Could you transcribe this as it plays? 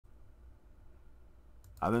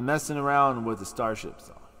I've been messing around with the Starship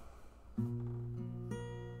song.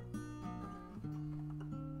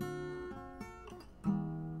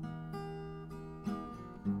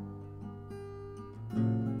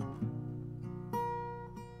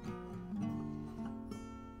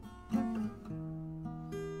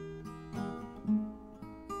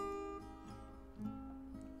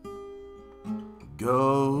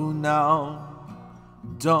 Go now,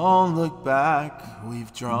 don't look back,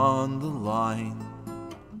 we've drawn the line.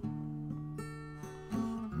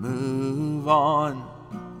 Move on,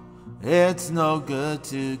 it's no good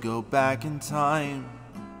to go back in time.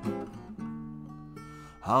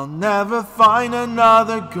 I'll never find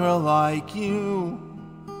another girl like you.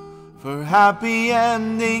 For happy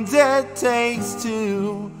endings it takes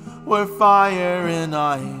two. We're fire and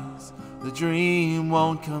ice, the dream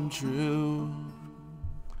won't come true.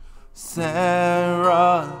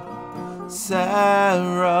 Sara,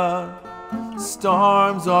 Sara,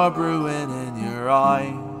 storms are brewing in your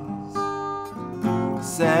eyes.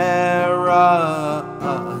 Sara,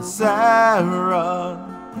 Sara,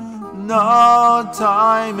 no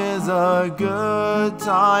time is a good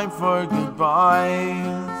time for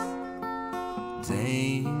goodbyes.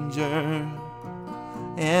 Danger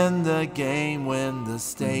in the game when the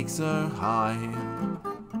stakes are high.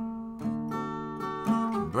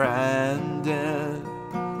 Branded,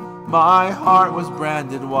 my heart was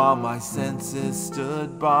branded while my senses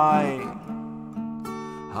stood by.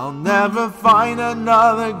 I'll never find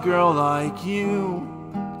another girl like you.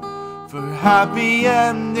 For happy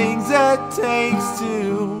endings it takes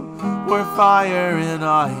two. We're fire and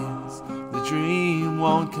ice, the dream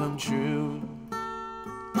won't come true.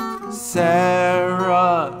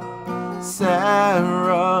 Sara,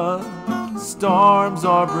 Sara, storms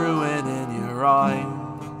are brewing in your eyes.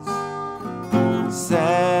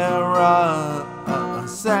 Sara,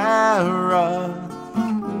 Sara,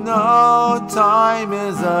 no time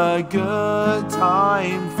is a good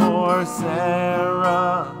time for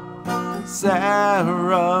Sara.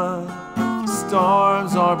 Sara,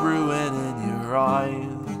 storms are brewing in your eyes.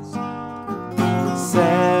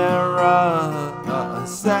 Sara,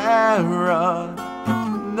 Sara,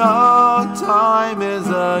 no time is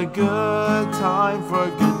a good time for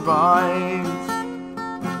goodbyes.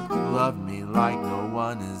 Love me like no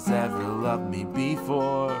one has ever loved me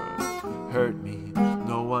before. Hurt me,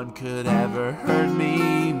 no one could ever hurt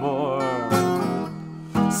me more.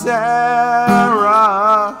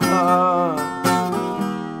 Sara,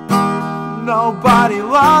 nobody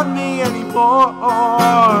loved me anymore.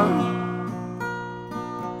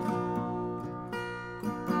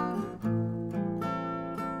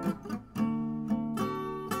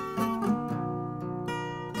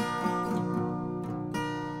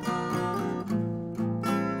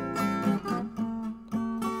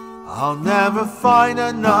 I'll never find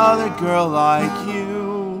another girl like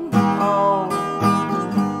you. Oh.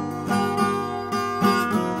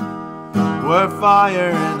 We're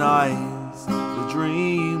fire and ice, the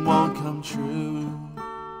dream won't come true.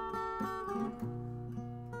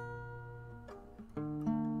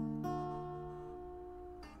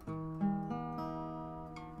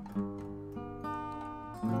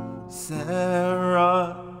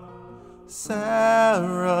 Sara,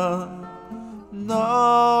 Sara,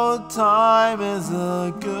 no time is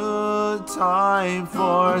a good time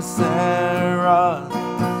for Sara.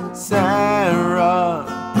 Sara,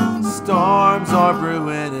 storms are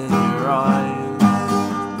brewing in your eyes.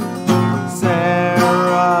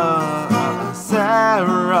 Sara,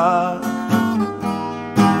 Sara,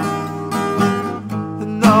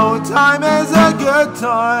 no time is a good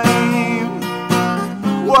time.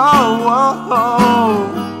 Whoa, whoa.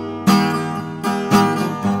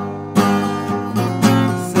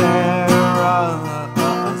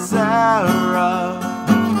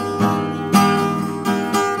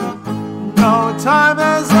 No time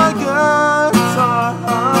is a good time.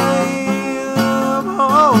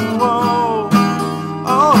 Oh, oh,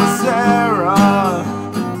 oh, Sara.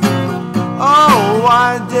 Oh,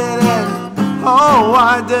 why did it? Oh,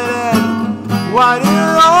 why did it? Why did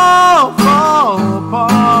it all fall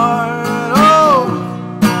apart? Oh,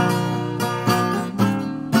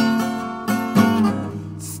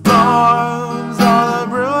 storms are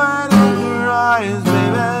brewing in your eyes,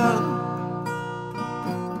 baby.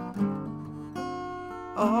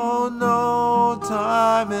 Oh, no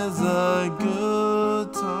time is a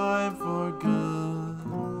good time for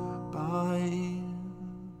goodbye.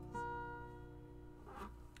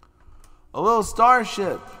 A little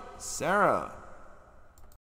Starship, Sara.